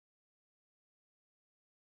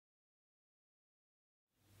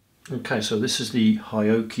Okay, so this is the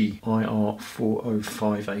Hioki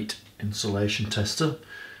IR4058 Insulation Tester.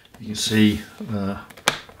 You can see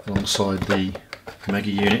alongside the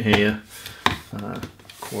mega unit here,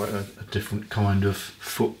 quite a different kind of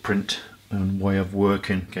footprint and way of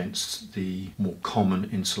working against the more common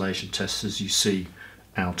insulation testers you see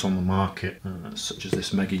out on the market, such as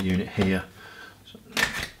this mega unit here.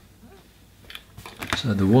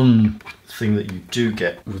 So the one thing that you do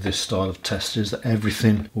get with this style of tester is that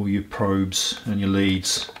everything, all your probes and your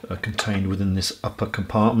leads, are contained within this upper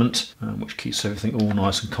compartment, which keeps everything all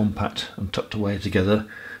nice and compact and tucked away together.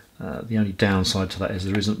 The only downside to that is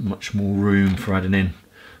there isn't much more room for adding in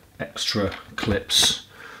extra clips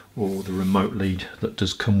or the remote lead that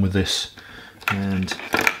does come with this. And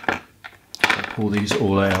I pull these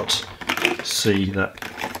all out, see that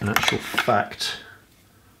in actual fact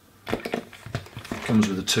comes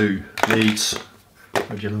with the two leads,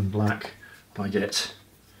 red, yellow and black. I get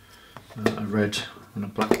a red and a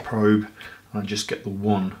black probe, and I just get the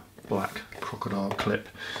one black crocodile clip.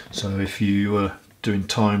 So if you are doing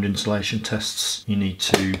timed insulation tests, you need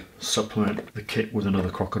to supplement the kit with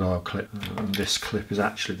another crocodile clip, and this clip is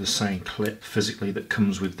actually the same clip physically that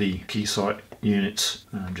comes with the Keysight units,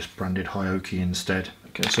 just branded Hioki instead.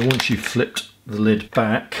 Okay, so once you've flipped the lid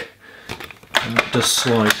back, it does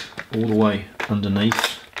slide all the way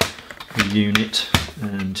underneath the unit,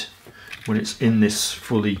 and when it's in this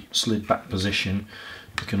fully slid back position,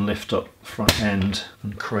 you can lift up the front end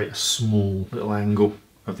and create a small little angle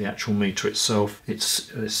of the actual meter itself.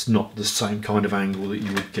 It's not the same kind of angle that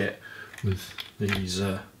you would get with these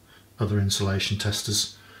other insulation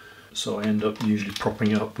testers, so I end up usually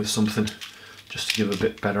propping it up with something just to give a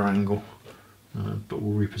bit better angle, but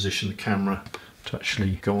we'll reposition the camera to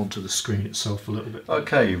actually go onto the screen itself a little bit.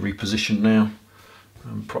 Okay, repositioned now,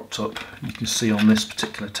 propped up. You can see on this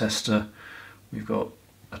particular tester we've got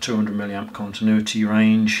a 200 milliamp continuity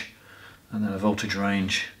range, and then a voltage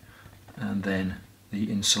range, and then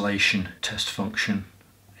the insulation test function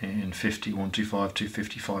in 50, 125,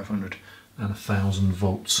 250, 500 and 1000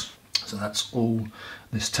 volts. So that's all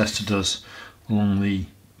this tester does. Along the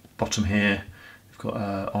bottom here we've got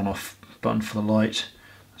an on-off button for the light,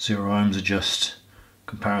 0 ohms adjust,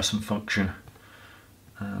 comparison function,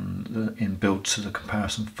 and inbuilt to the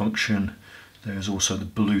comparison function there is also the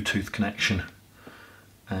Bluetooth connection,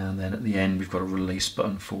 and then at the end we've got a release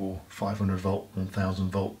button for 500 volt, 1000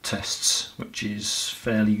 volt tests, which is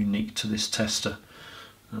fairly unique to this tester.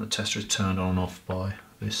 And the tester is turned on and off by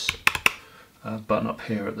this button up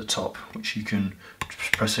here at the top, which you can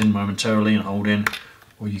just press in momentarily and hold in,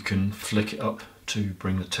 or you can flick it up to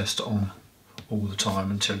bring the tester on all the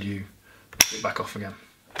time until you put it back off again.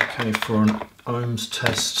 Okay, for an ohms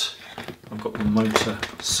test I've got the motor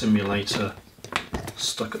simulator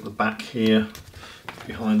stuck at the back here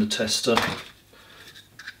behind the tester,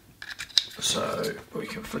 so we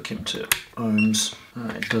can flick him to ohms.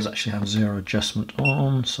 It does actually have 0 adjustment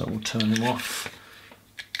on, so we'll turn him off.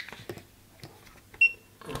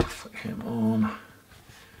 Flick him on,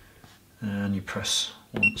 and you press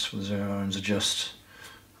once for the 0 ohms adjust,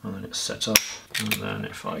 and then it's set up. And then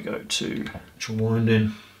if I go to actual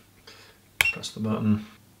winding, press the button,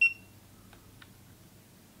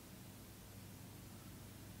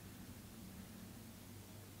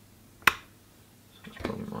 so that's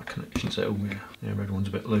probably my connection set. Oh yeah, red one's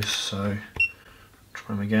a bit loose, so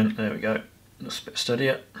try them again. There we go, just a bit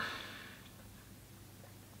steadier.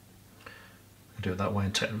 I do it that way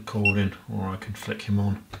and take the recording, or I can flick him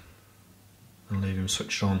on and leave him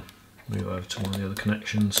switched on, move over to one of the other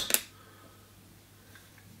connections.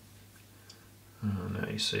 And now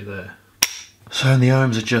you see there. So in the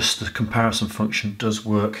ohms adjust, the comparison function does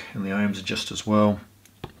work in the ohms adjust as well.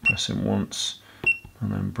 Press him once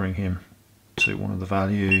and then bring him to one of the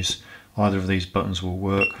values. Either of these buttons will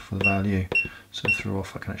work for the value. So through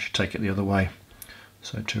off I can actually take it the other way.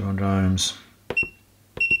 So 200 ohms.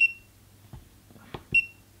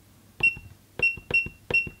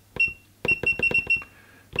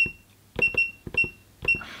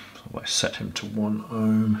 So I set him to 1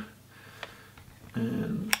 ohm.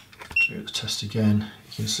 And do the test again.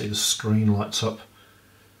 You can see the screen lights up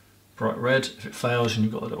bright red if it fails, and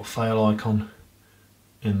you've got a little fail icon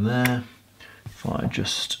in there. If I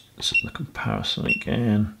just set the comparison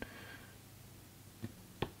again,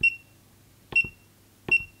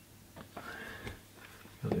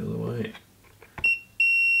 go the other way,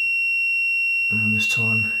 and this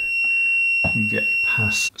time you get a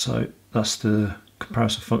pass. So that's the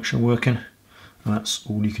comparison function working, and that's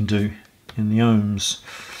all you can do in the ohms.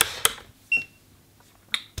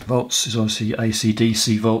 Volts is obviously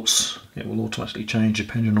AC/DC volts, it will automatically change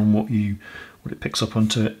depending on what it picks up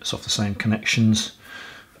onto it. It's off the same connections.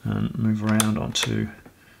 And move around onto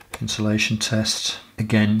insulation test.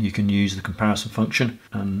 Again, you can use the comparison function,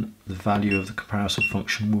 and the value of the comparison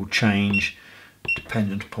function will change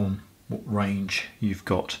dependent upon what range you've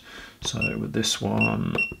got. So with this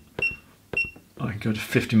one, I can go to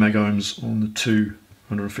 50 megohms on the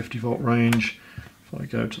 250 volt range. If I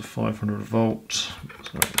go to 500 volt, so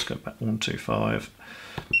let's go back 125,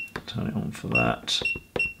 turn it on for that.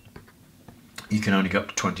 You can only go up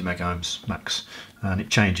to 20 megohms max, and it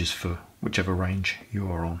changes for whichever range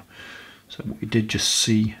you're on. So what we did just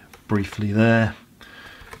see briefly there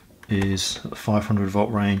is at the 500 volt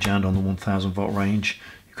range and on the 1000 volt range,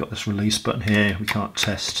 you've got this release button here. We can't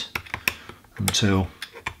test until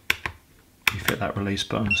you hit that release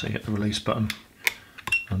button. So you hit the release button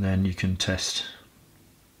and then you can test.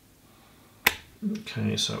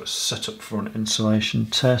 Okay, so it's set up for an insulation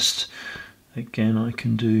test. Again, I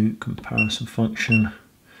can do comparison function,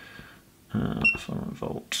 500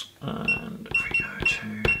 volt, and if we go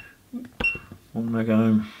to 1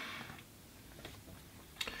 megohm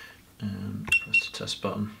and press the test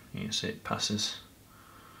button, you can see it passes.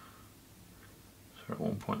 So we're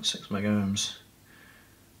at 1.6 megohms.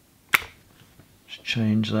 Just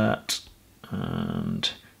change that,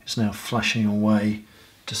 and it's now flashing away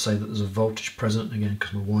to say that there's a voltage present. Again,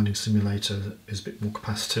 because my winding simulator is a bit more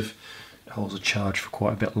capacitive, it holds a charge for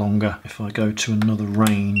quite a bit longer. If I go to another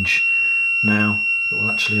range now, it will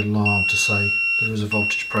actually alarm to say there is a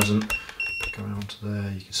voltage present. Go around to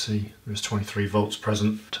there, you can see there's 23 volts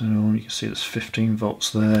present. Turn it on, you can see there's 15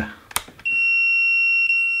 volts there.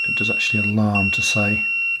 It does actually alarm to say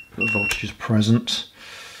that the voltage is present.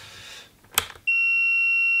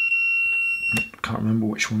 Can't remember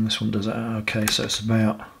which one this one does. Okay, so it's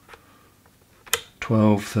about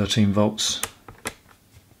 12, 13 volts.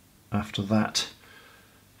 After that,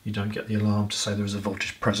 you don't get the alarm to say there is a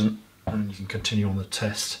voltage present, and you can continue on the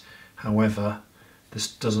test. However, this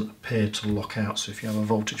doesn't appear to lock out, so if you have a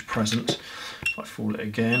voltage present, if I fall it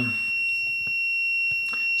again,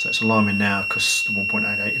 so it's alarming now because the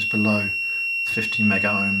 1.88 is below 50 mega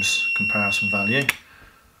ohms comparison value.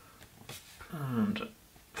 And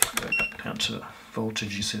if I go back down to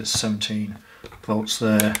voltage, you see there's 17 volts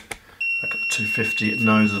there. Back up to 250, it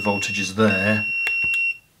knows the voltage is there,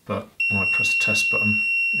 but when I press the test button,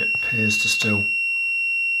 it appears to still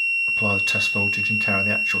apply the test voltage and carry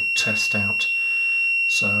the actual test out.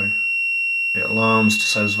 So it alarms to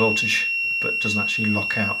say there's voltage, but doesn't actually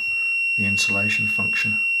lock out the insulation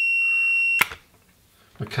function.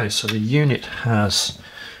 Okay, so the unit has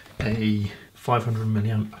a 500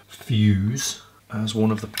 milliamp fuse as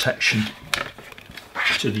one of the protection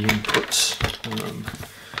to the inputs.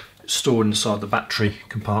 It's stored inside the battery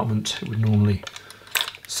compartment. It would normally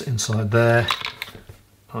sit inside there.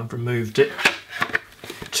 I've removed it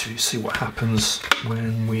to see what happens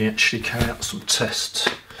when we actually carry out some tests,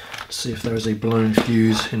 see if there is a blown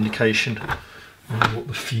fuse indication and what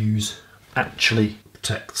the fuse actually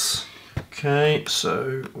protects. Okay,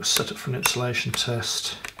 so we're set up for an insulation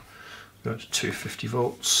test. Go to 250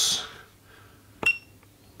 volts,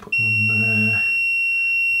 put them on there,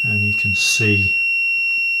 and you can see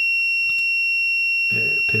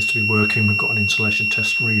it appears to be working. We've got an insulation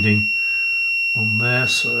test reading on there,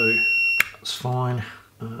 so that's fine.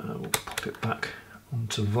 We'll pop it back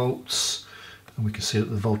onto volts, and we can see that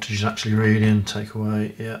the voltage is actually reading. Take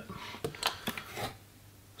away, yeah.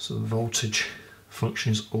 So the voltage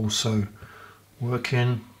function is also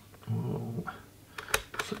working. We'll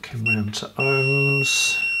flick him round to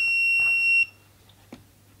ohms,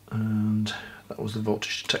 and that was the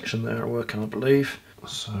voltage detection there working, I believe.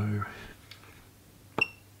 So,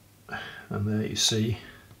 and there you see,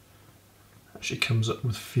 actually comes up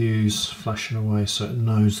with fuse flashing away, so it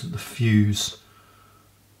knows that the fuse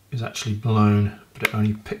is actually blown, but it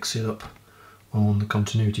only picks it up on the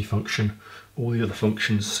continuity function. All the other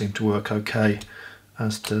functions seem to work okay,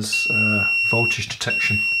 as does voltage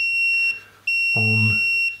detection on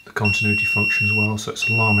the continuity function as well. So it's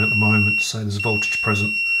alarming at the moment to say there's voltage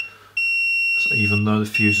present. So even though the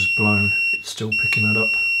fuse is blown, it's still picking that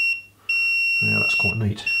up. Yeah, that's quite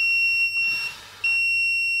neat.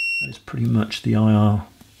 That is pretty much the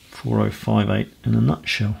IR4058 in a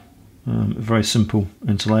nutshell. A very simple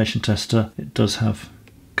insulation tester. It does have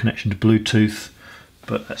connection to Bluetooth,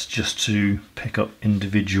 but that's just to pick up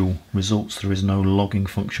individual results. There is no logging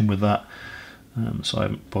function with that, so I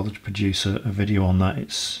haven't bothered to produce a video on that.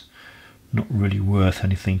 It's not really worth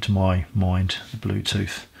anything to my mind, the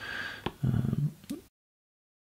Bluetooth.